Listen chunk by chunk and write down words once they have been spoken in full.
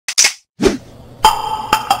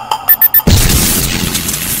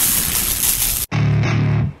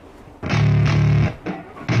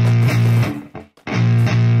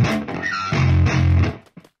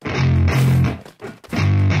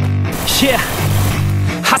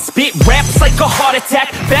spit raps like a heart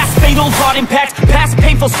attack, fast fatal heart impact, past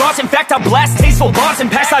painful scars. In fact, I blast tasteful bars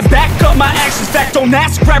and packs. I back up my actions, fact don't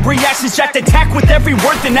ask, grab reactions, jacked attack with every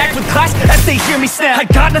word, then act with class as they hear me snap. I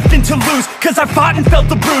got nothing to lose, cause I fought and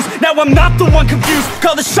felt the bruise. Now I'm not the one confused,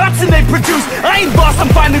 call the shots and they produce. I ain't lost,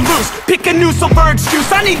 I'm finally loose, pick a new silver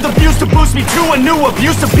excuse. I need the views to boost me to a new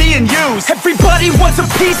abuse of being used. Everybody wants a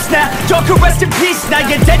piece now, y'all can rest in peace now.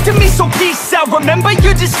 You're dead to me, so peace out, remember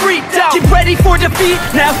you're discreet out. Get ready for defeat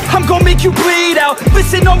now, I'm gonna make you bleed out.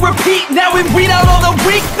 Listen on repeat now and weed out all the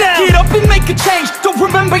weak now. Get up and make a change, don't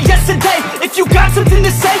remember yesterday. If you got something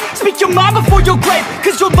to say, speak your mind before your grave,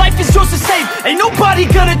 cause your life is yours to save. Ain't nobody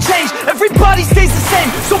gonna change, everybody stays the same.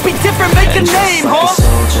 So be different, make a name, like a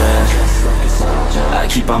soldier, I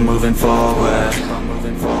keep on moving forward,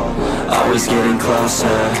 always getting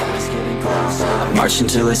closer, marching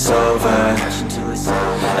till it's over.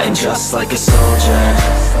 And just like a soldier,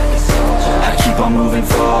 I keep on moving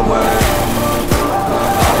forward,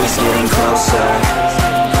 always getting closer,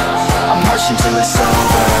 I'm marching till it's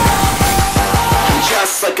over. And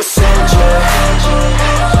just like a soldier,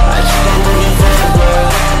 I keep on moving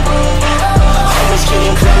forward, always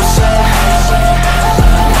getting closer,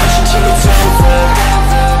 I'm marching till it's over.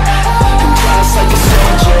 And just like a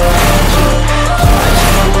soldier, I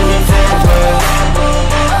keep on moving forward,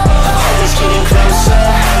 always getting closer,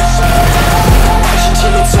 I'm marching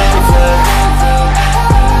till it's over.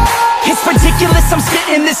 It's ridiculous, I'm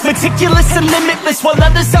spitting this meticulous and limitless, while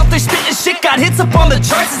others out there spitting shit got hits up on the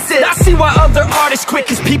charts and shit. I see why other artists quit,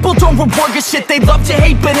 cause people don't reward good shit. They love to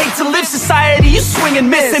hate but hate to live. Society, you swing and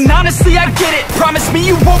miss, and honestly I get it. Promise me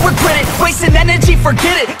you won't regret it, wasting energy,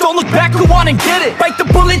 forget it. Don't look back, go on and get it. Bite the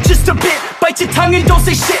bullet just a bit, bite your tongue and don't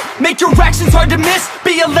say shit. Make your actions hard to miss,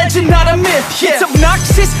 be a legend not a myth, yeah. It's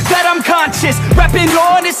obnoxious that I'm conscious, rapping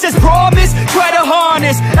honest as promise. Try to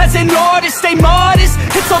harness, as an artist, stay modest.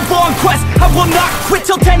 It's a long quest, I will not quit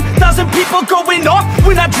till 10,000 people going off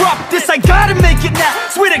when I drop this. I gotta make it now,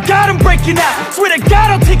 swear to God I'm breaking out. Swear to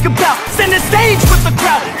God I'll take a bow, stand the stage with the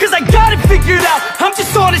crowd, cause I got it figured out. I'm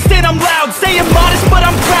just honest and I'm loud, staying modest but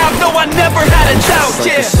I'm proud. No, I never had a doubt, just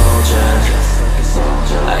like yeah. a soldier,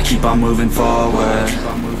 I keep on moving forward,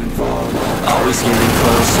 always getting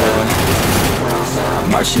closer,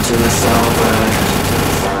 I'm marching till it's over.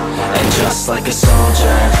 And just like a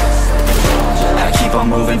soldier, I keep on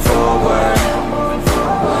moving forward,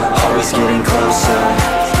 always getting closer,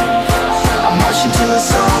 I'm marching till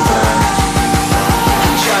it's over.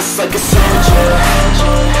 Just like a soldier,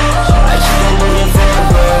 I keep on moving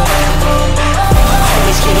forward,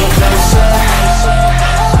 always getting closer,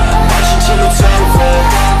 I'm marching till it's over.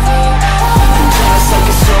 Just like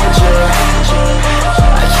a soldier,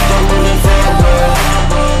 I keep on moving forward,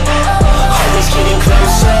 always getting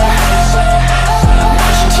closer, I'm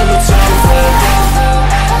marching till it's over.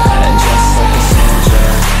 And just like a soldier,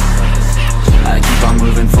 I keep on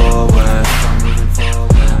moving forward,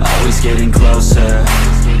 always getting closer,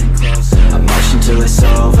 I'm marching till it's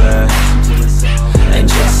over. And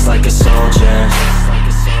just like a soldier,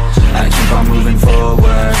 I keep on moving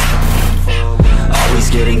forward, always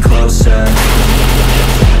getting closer,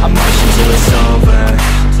 I'm marching till it's over.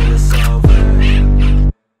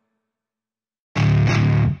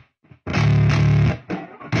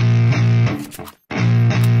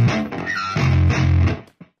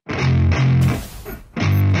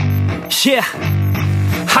 Yeah,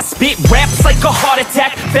 I spit raps like a heart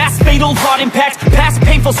attack, fast fatal heart impact, past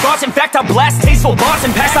painful scars. In fact, I blast tasteful bars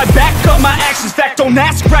and packs. I back up my actions, fact don't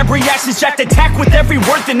ask, grab reactions, jacked attack with every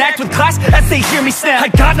word, then act with class as they hear me snap. I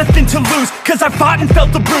got nothing to lose, cause I fought and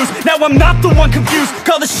felt the bruise. Now I'm not the one confused,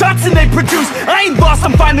 call the shots and they produce. I ain't lost,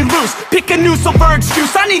 I'm finally loose, pick a new silver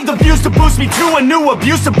excuse. I need the views to boost me to a new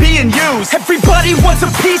abuse of being used. Everybody wants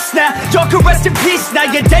a piece now, y'all can rest in peace now.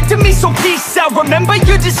 You're dead to me, so peace out, remember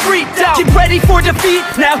you're discreet out. Get ready for defeat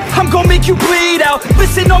now, I'm gonna make you bleed out.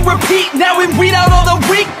 Listen on repeat now and weed out all the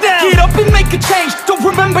weak now. Get up and make a change, don't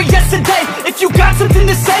remember yesterday. If you got something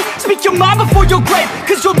to say, speak your mind before your grave,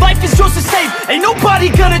 cause your life is yours to save. Ain't nobody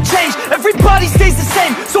gonna change, everybody stays the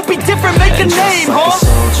same. So be different, make a name, like huh? a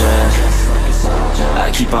soldier,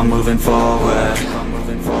 I keep on moving forward,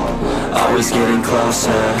 always getting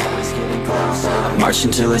closer, I'm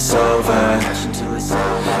marching till it's over.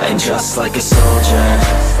 And just like a soldier,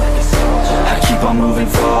 I keep on moving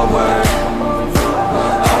forward,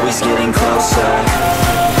 always getting closer,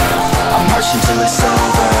 I'm marching till it's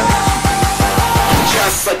over. And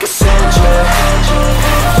just like a soldier,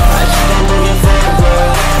 I keep on moving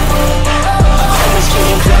forward, always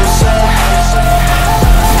getting closer,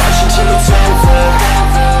 I'm marching till it's over.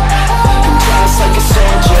 And just like a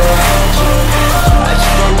soldier, I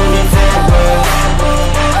keep on moving forward,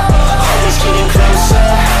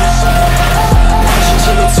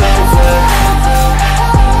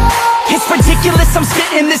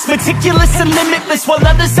 Meticulous and limitless, while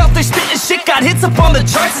others out there spitting shit got hits up on the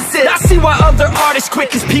charts and shit. I see why other artists quit,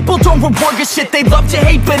 cause people don't reward good shit. They love to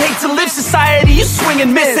hate but hate to live. Society, you swing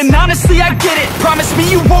and miss. And honestly, I get it. Promise me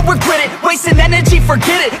you won't regret it. Wasting energy,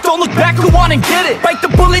 forget it. Don't look back, go on and get it. Bite the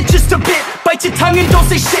bullet just a bit. Bite your tongue and don't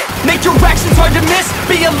say shit. Make your actions hard to miss.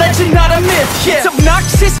 Be a legend, not a myth. Yeah. It's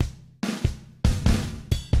obnoxious,